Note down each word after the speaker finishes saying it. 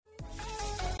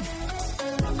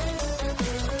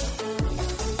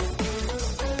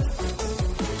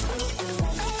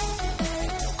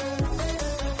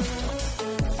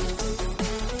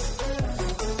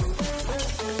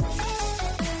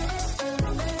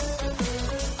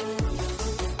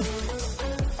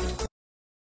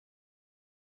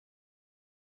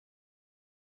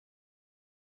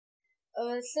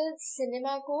Sir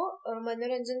cinema को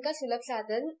मनोरंजन का सुलभ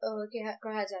साधन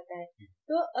कहा जाता है।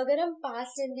 तो अगर हम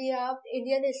पास्ट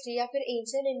इंडियन हिस्ट्री या फिर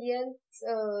एंशियंट इंडियन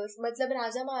मतलब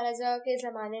राजा महाराजा के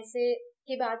जमाने से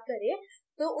की बात करें,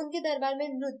 तो उनके दरबार में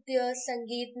नृत्य,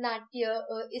 संगीत, नाट्य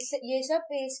ये सब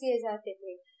पेश किए जाते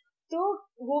थे। तो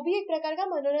वो भी एक प्रकार का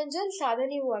मनोरंजन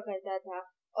साधन ही हुआ करता था।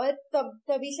 और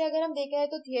तभी से अगर हम देखें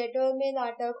तो थिएटर में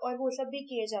नाटक और वो सब भी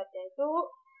किए जाते हैं। तो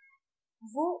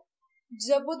वो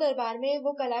जब वो दरबार में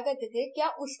वो कला करते थे, क्या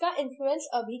उसका इन्फ्लुएंस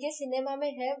अभी के सिनेमा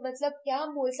में है? मतलब क्या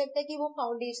हम बोल सकते हैं कि वो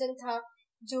फाउंडेशन था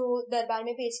जो दरबार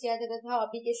में पेश किया जाता था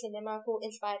अभी के सिनेमा को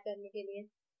इंस्पायर करने के लिए?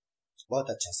 बहुत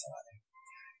अच्छा सवाल है।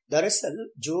 दरअसल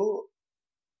जो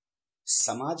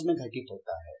समाज में घटित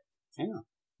होता है ना,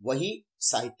 वही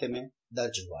साहित्य में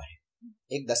दर्ज हुआ है,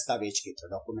 एक दस्तावेज की तरह,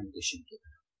 डॉक्यूमेंटेशन की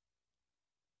तरह।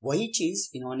 वही चीज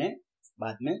इन्होंने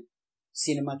बाद में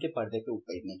सिनेमा के पर्दे पे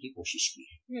उकेरने की कोशिश की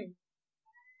है।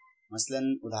 मसलन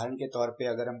उदाहरण के तौर पे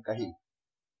अगर हम कहें,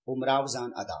 उमराव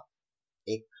जान अदा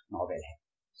एक नॉवेल है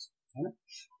ना,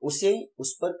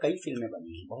 उस पर कई फिल्में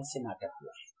बनी हैं, बहुत से नाटक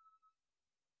हुए हैं,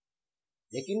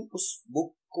 लेकिन उस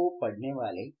बुक को पढ़ने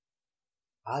वाले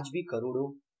आज भी करोड़ों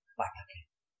पाठक हैं,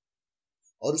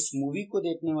 और उस मूवी को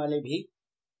देखने वाले भी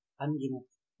अनगिनत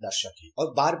दर्शक हैं,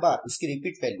 और बार बार उसकी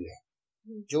रिपीट वैल्यू है।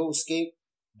 जो उसके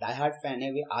डाई हार्ड फैन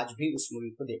है वे आज भी उस मूवी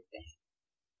को देखते हैं।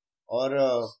 और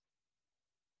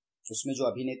उसमें जो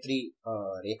अभिनेत्री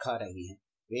रेखा रही हैं,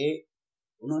 वे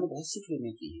उन्होंने बहुत सी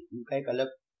फिल्में की हैं, उनका एक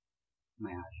अलग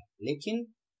मयार है, लेकिन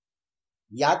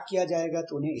याद किया जाएगा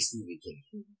तो उन्हें इस मूवी के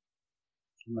लिए,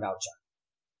 उमराव जान।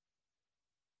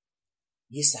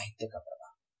 ये साहित्य का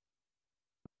प्रभाव।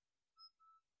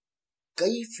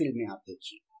 कई फिल्में आप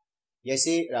देखिए,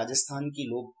 जैसे राजस्थान की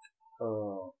लोक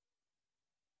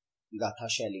गाथा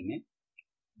शैली में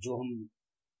जो हम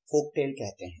फोक टेल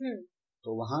कहते हैं,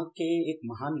 तो वहां के एक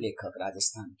महान लेखक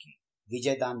राजस्थान के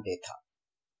विजयदान देथा,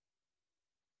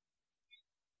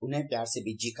 उन्हें प्यार से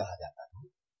बिज्जी कहा जाता था।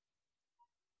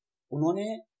 उन्होंने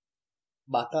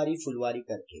बातारी फुलवारी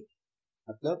करके,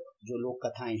 मतलब जो लोक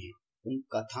कथाएं हैं, उन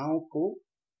कथाओं को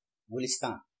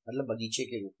गुलिस्तान मतलब बगीचे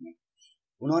के रूप में,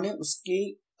 उन्होंने उसकी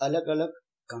अलग अलग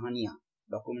कहानियां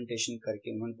डॉक्यूमेंटेशन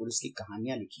करके उन्होंने पूरी उसकी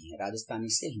कहानियां लिखी हैं, राजस्थानी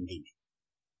से हिंदी में।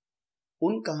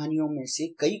 उन कहानियों में से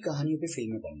कई कहानियों पे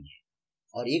फिल्में बनी हैं,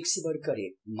 और एक से बढ़कर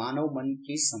एक मानव मन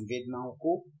की संवेदनाओं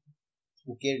को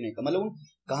उकेरने का, मतलब उन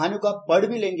कहानियों को आप पढ़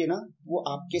भी लेंगे ना, वो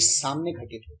आपके सामने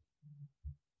घटित हो,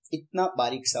 इतना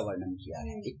बारीक सा वर्णन किया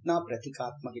है, इतना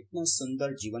प्रतीकात्मक, इतना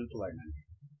सुंदर जीवंत वर्णन है।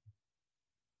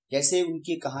 जैसे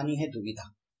उनकी कहानी है दुविधा।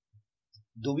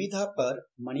 दुविधा पर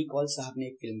मणिकौल साहब ने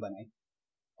एक फिल्म बनाई,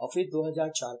 और फिर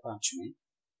 2004-05 में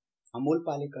अमोल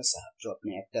पालेकर साहब जो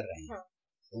अपने एक्टर रहे हैं,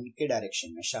 उनके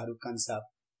डायरेक्शन में शाहरुख खान साहब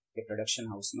के प्रोडक्शन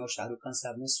हाउस में, और शाहरुख खान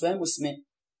साहब ने स्वयं उसमें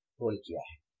रोल किया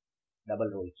है,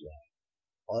 डबल रोल किया है,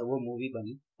 और वो मूवी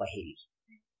बनी पहेली,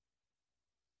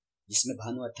 जिसमें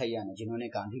भानु अथैया ने, जिन्होंने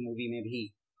गांधी मूवी में भी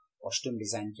कॉस्ट्यूम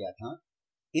डिजाइन किया था,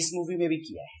 इस मूवी में भी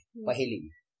किया है पहेली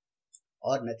में,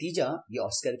 और नतीजा ये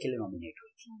ऑस्कर के लिए नॉमिनेट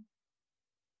हुई थी।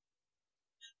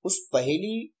 उस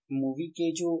पहेली मूवी के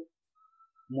जो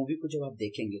मूवी को जब आप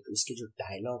देखेंगे तो उसके जो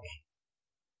डायलॉग है,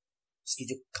 उसकी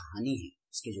जो कहानी है,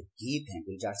 उसके जो गीत हैं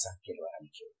गुलजार साहब के द्वारा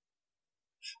लिखे हुए,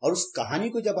 और उस कहानी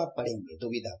को जब आप पढ़ेंगे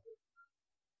दुविधा को,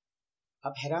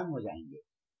 आप हैरान हो जाएंगे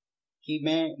कि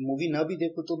मैं मूवी न भी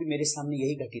देखूं तो भी मेरे सामने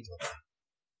यही घटित होता है।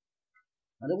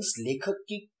 मतलब उस लेखक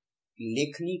की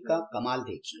लेखनी का कमाल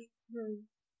देखिए,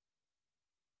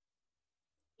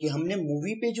 कि हमने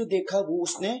मूवी पे जो देखा वो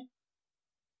उसने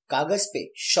कागज पे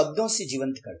शब्दों से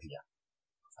जीवंत कर दिया।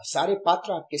 सारे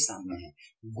पात्र आपके सामने हैं।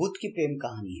 बुद्ध की प्रेम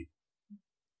कहानी है,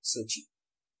 सोचिए।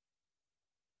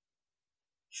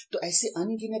 तो ऐसे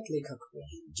अनगिनत लेखक हुए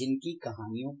हैं जिनकी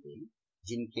कहानियों पे,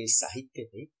 जिनके साहित्य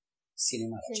पे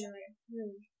सिनेमा रचा।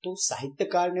 तो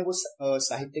साहित्यकार ने वो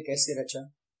साहित्य कैसे रचा?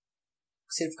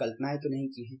 सिर्फ कल्पनाएं तो नहीं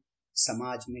की है,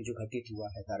 समाज में जो घटित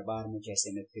हुआ है, दरबार में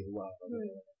जैसे नृत्य हुआ,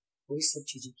 वो इस सब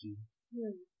चीजें की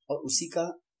है, और उसी का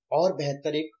और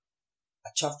बेहतर एक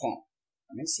अच्छा फॉर्म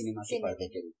हमें सिनेमा के पर्दे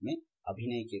के रूप में,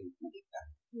 अभिनय के रूप में दिखता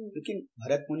है। लेकिन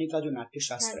भरत मुनि का जो नाट्य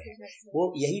शास्त्र है, वो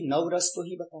यही नवरस तो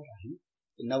ही बता रहा है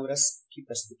कि नवरस की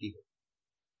प्रस्तुति हो।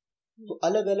 तो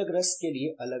अलग अलग रस के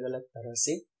लिए अलग अलग तरह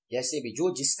से, जैसे भी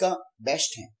जो जिसका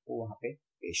बेस्ट है वो वहां पे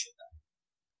पेश होता है।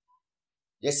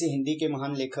 जैसे हिंदी के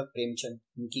महान लेखक प्रेमचंद,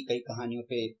 उनकी कई कहानियों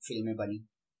पे फिल्में बनी,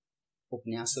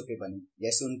 उपन्यासों पे बनी।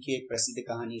 जैसे उनकी एक प्रसिद्ध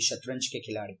कहानी शतरंज के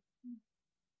खिलाड़ी,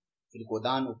 फिर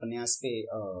गोदान उपन्यास पे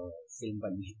फिल्म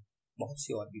बनी है, बहुत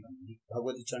सी और भी बनी है।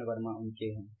 भगवती चरण वर्मा उनके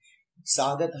हैं,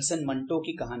 सादत हसन मंटो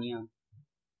की कहानियां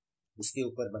उसके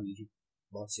ऊपर बनी है,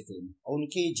 बहुत सी फिल्में, और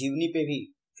उनकी जीवनी पे भी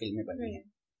फिल्में बनी हैं।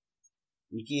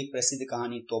 उनकी एक प्रसिद्ध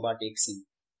कहानी तौबा टेक सिंह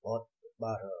बहुत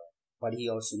बार पढ़ी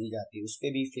और सुनी जाती है, उस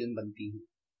पर भी फिल्म बनती है।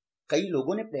 कई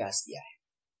लोगों ने प्रयास किया है।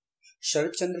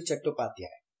 शरत चंद्र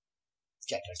चट्टोपाध्याय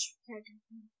चैटर्जी,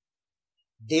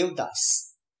 देवदास,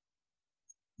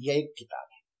 यह एक किताब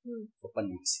है,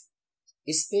 उपन्यास है।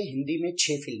 इस पे हिंदी में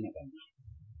 6 फिल्में बनी है,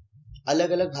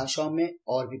 अलग अलग भाषाओं में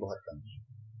और भी बहुत बनी है।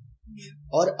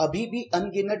 और अभी भी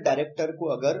अनगिनत डायरेक्टर को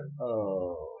अगर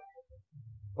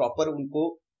प्रॉपर उनको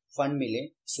फंड मिले,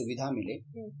 सुविधा मिले,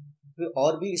 तो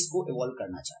और भी इसको इवॉल्व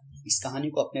करना चाहते हैं, इस कहानी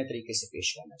को अपने तरीके से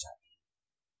पेश करना चाहते हैं।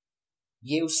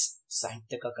 ये उस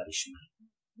साहित्य का करिश्मा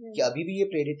है कि अभी भी ये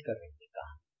प्रेरित कर रही है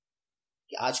कहानी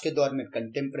कि आज के दौर में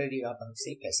कंटेम्परेरी आप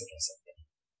हमसे कैसे कह सकते हैं।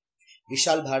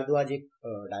 विशाल भारद्वाज एक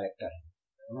डायरेक्टर है,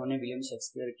 उन्होंने विलियम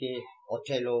शेक्सपियर के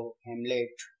ओथेलो,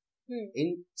 हेमलेट,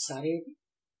 इन सारे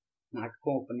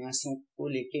नाटकों, उपन्यासों को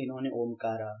लेके इन्होंने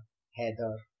ओमकारा,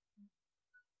 हैदर,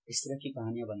 इस तरह की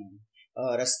कहानियां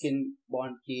बनाई। रस्किन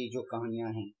बॉन्ड की जो कहानियां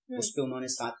हैं उस पे उन्होंने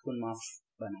 7 गुण माफ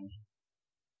बनाई है।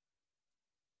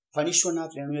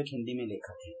 फणीश्वरनाथ रेणु एक हिंदी में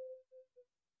लेखक है,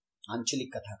 आंचलिक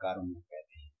कथाकार उन्हें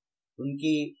कहते हैं।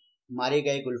 उनकी मारे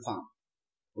गए गुलफाम,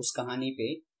 उस कहानी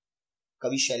पे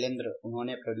कवि शैलेंद्र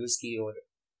उन्होंने प्रोड्यूस की और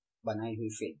बनाई हुई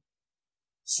फिल्म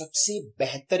सबसे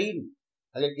बेहतरीन।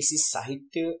 अगर किसी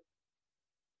साहित्य,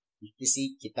 किसी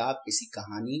किताब, किसी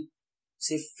कहानी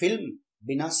से फिल्म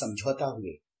बिना समझौता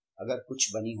हुए अगर कुछ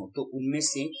बनी हो तो उनमें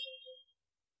से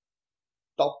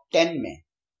टॉप 10 में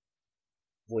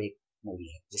वो एक मूवी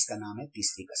है जिसका नाम है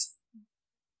तीसरी कसम।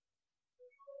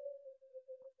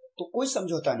 तो कोई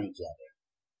समझौता नहीं किया गया।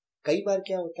 कई बार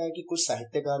क्या होता है कि कुछ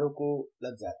साहित्यकारों को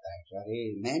लग जाता है कि अरे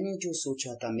मैंने जो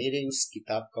सोचा था, मेरे उस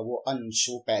किताब का वो अंश,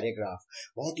 वो पैराग्राफ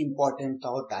बहुत इंपॉर्टेंट था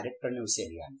और डायरेक्टर ने उसे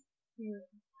लिया नहीं।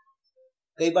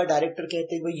 कई बार डायरेक्टर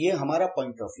कहते हैं भाई ये हमारा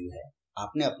पॉइंट ऑफ व्यू है,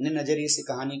 आपने अपने नजरिए से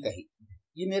कहानी कही,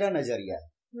 ये मेरा नजरिया है,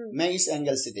 मैं इस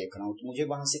एंगल से देख रहा हूं तो मुझे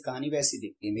वहां से कहानी वैसी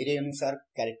दिखती है, मेरे अनुसार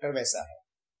कैरेक्टर वैसा है।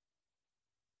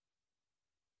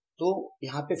 तो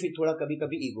यहाँ पे फिर थोड़ा कभी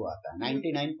कभी ईगो आता है।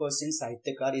 99%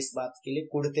 साहित्यकार इस बात के लिए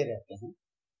कुढ़ते रहते हैं,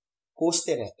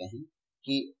 कोसते रहते हैं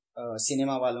कि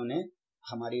सिनेमा वालों ने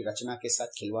हमारी रचना के साथ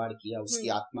खिलवाड़ किया, उसकी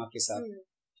आत्मा के साथ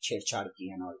छेड़छाड़ की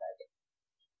है, ऑल दैट।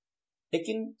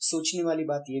 लेकिन सोचने वाली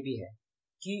बात यह भी है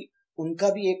कि उनका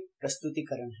भी एक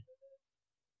प्रस्तुतिकरण है।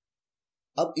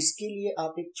 अब इसके लिए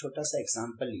आप एक छोटा सा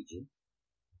एग्जाम्पल लीजिए।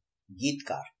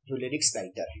 गीतकार जो लिरिक्स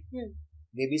राइटर हैं,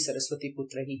 वे भी सरस्वती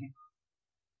पुत्र ही हैं,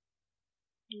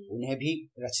 उन्हें भी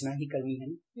रचना ही करनी है।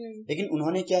 लेकिन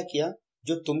उन्होंने क्या किया,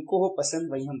 जो तुमको हो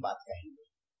पसंद वही हम बात कहेंगे।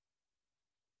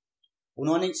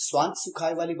 उन्होंने स्वांत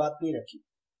सुखाए वाली बात नहीं रखी।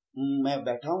 मैं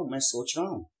बैठा हूं, मैं सोच रहा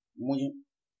हूं,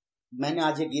 मैंने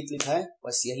आज ये गीत लिखा है,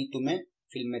 बस यही तुम्हें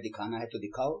फिल्म में दिखाना है तो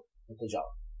दिखाओ, तो जाओ,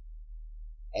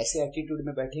 ऐसे एटीट्यूड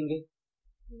में बैठेंगे।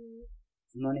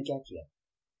 उन्होंने क्या किया,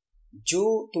 जो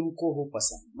तुमको हो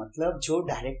पसंद, मतलब जो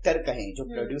डायरेक्टर कहें, जो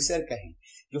प्रोड्यूसर कहें,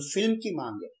 जो फिल्म की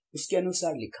मांग है उसके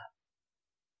अनुसार लिखा।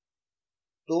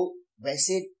 तो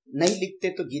वैसे नहीं लिखते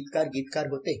तो गीतकार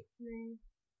होते।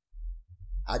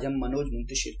 आज हम मनोज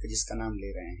मुंतशिर जिसका नाम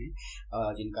ले रहे हैं,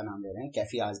 जिनका नाम ले रहे हैं,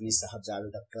 कैफी आजमी साहब,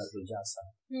 जावेद अख्तर, गुलजार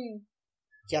साहब,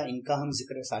 क्या इनका हम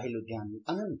जिक्र, साहिल उद्यान,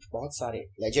 अनंत बहुत सारे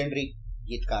लेजेंडरी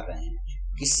गीतकार रहे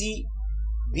हैं। किसी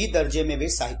भी दर्जे में वे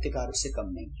साहित्यकारों से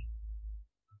कम नहीं है,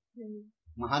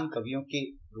 महान कवियों के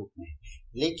रूप में।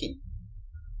 लेकिन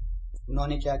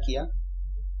उन्होंने क्या किया,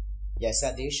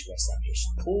 जैसा देश वैसा देश,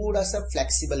 थोड़ा सा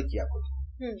फ्लेक्सिबल किया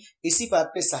खुद। इसी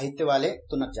बात पे साहित्य वाले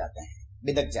तुनक जाते हैं,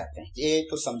 बिदक जाते हैं, ये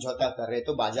तो समझौता कर रहे,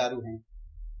 तो बाजारू हैं,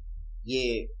 ये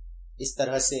इस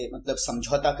तरह से मतलब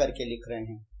समझौता करके लिख रहे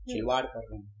हैं, खिलवाड़ कर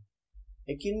रहे हैं।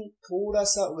 लेकिन थोड़ा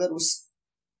सा अगर उस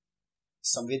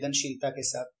संवेदनशीलता के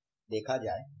साथ देखा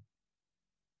जाए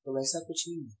तो वैसा कुछ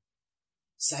नहीं है।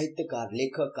 साहित्यकार,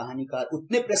 लेखक, कहानीकार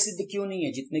उतने प्रसिद्ध क्यों नहीं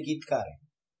है जितने गीतकार हैं?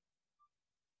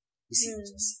 इसी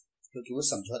वजह से, क्योंकि वो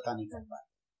समझौता नहीं कर पाते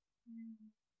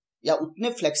या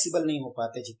उतने फ्लेक्सिबल नहीं हो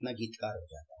पाते जितना गीतकार हो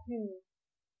जाता है।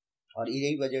 और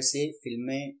यही वजह से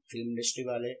फिल्म इंडस्ट्री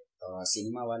वाले,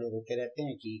 सिनेमा वाले रोते रहते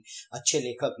हैं कि अच्छे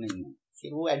लेखक नहीं है,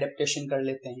 फिर वो एडेप्टेशन कर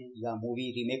लेते हैं या मूवी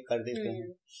रीमेक कर देते हैं,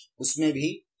 उसमें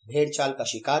भी भेड़ चाल का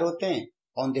शिकार होते हैं,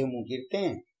 औंधे मुंह गिरते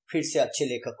हैं, फिर से अच्छे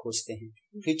लेखक खोजते हैं,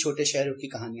 फिर छोटे शहरों की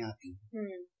कहानियां आती हैं।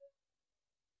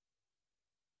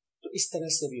 तो इस तरह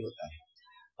से भी होता है।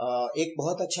 एक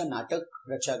बहुत अच्छा नाटक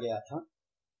रचा गया था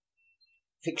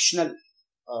फिक्शनल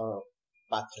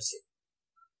पात्र से,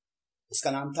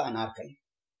 उसका नाम था अनारकली।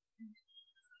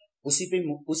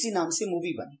 उसी नाम से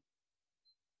मूवी बनी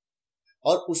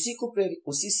और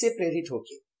उसी से प्रेरित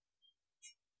होके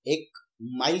एक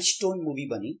माइलस्टोन मूवी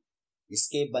बनी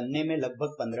इसके बनने में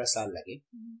लगभग 15 साल लगे।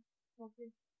 ओके।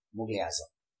 मुगले आजम,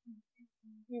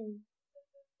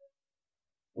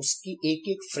 उसकी एक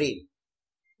एक फ्रेम,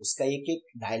 उसका एक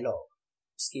एक डायलॉग,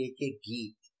 उसके एक एक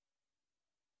गीत,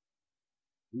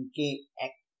 उनके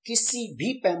किसी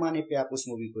भी पैमाने पे आप उस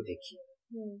मूवी को देखिए,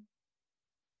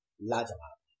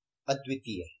 लाजवाब,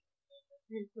 अद्वितीय।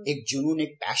 एक जुनून,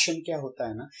 एक पैशन क्या होता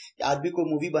है ना, कि आज भी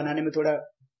कोई मूवी बनाने में थोड़ा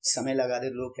समय लगा दे,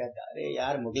 लोग कहते हैं अरे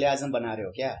यार मुगले आजम बना रहे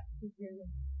हो क्या,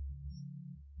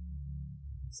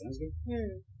 समझ गए।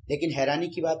 लेकिन हैरानी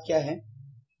की बात क्या है,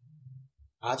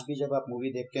 आज भी जब आप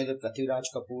मूवी देखते हैं तो पृथ्वीराज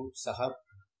कपूर साहब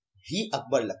ही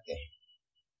अकबर लगते हैं,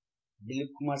 दिलीप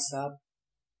कुमार साहब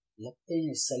लगते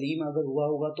हैं सलीम अगर हुआ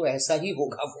होगा तो ऐसा ही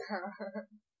होगा वो,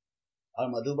 और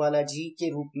मधुबाला जी के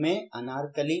रूप में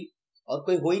अनारकली और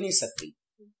कोई हो ही नहीं सकती।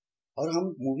 और हम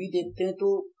मूवी देखते हैं तो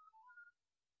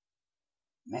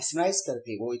मैस्मराइज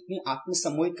करती है, वो इतनी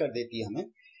आत्मसम्मोहित कर देती है हमें,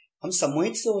 हम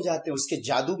सम्मोहित से हो जाते हैं उसके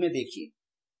जादू में। देखिए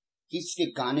कि उसके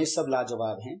गाने सब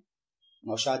लाजवाब हैं,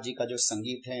 नौशाद जी का जो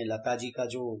संगीत है, लता जी का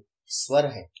जो स्वर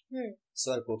है,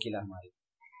 स्वर कोकिला हमारी,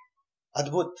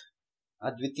 अद्भुत,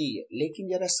 अद्वितीय। लेकिन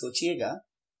जरा सोचिएगा,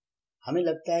 हमें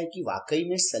लगता है कि वाकई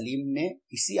में सलीम ने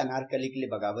इसी अनारकली के लिए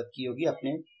बगावत की होगी,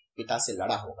 अपने पिता से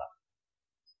लड़ा होगा,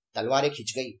 तलवारें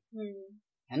खिंच गई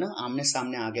है ना, आमने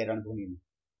सामने आ गए रणभूमि में।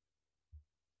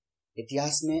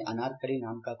 इतिहास में अनारकली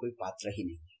नाम का कोई पात्र ही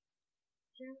नहीं है,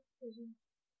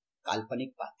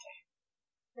 काल्पनिक पात्र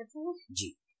है। जी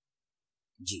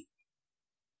जी,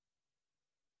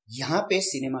 यहाँ पे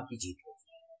सिनेमा की जीत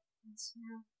होती है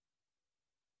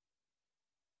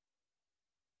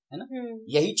ना।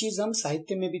 यही चीज हम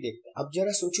साहित्य में भी देखते हैं। अब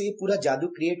जरा सोचो, ये पूरा जादू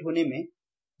क्रिएट होने में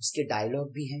उसके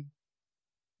डायलॉग भी हैं,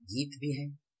 गीत भी हैं,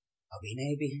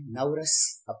 अभिनय भी है, नवरस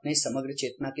अपने समग्र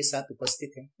चेतना के साथ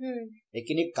उपस्थित है,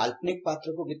 लेकिन एक काल्पनिक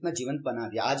पात्र को कितना जीवंत बना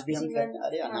दिया। आज भी हम कहते हैं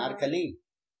अरे अनारकली,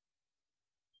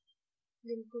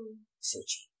 बिल्कुल।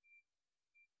 सोचिए,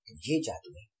 तो ये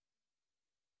जादू है।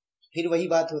 फिर वही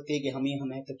बात होती है कि हम ही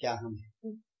हम है तो क्या हम है,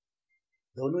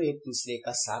 दोनों एक दूसरे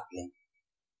का साथ लें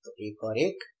तो एक और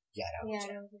एक 11 हो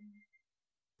जाए।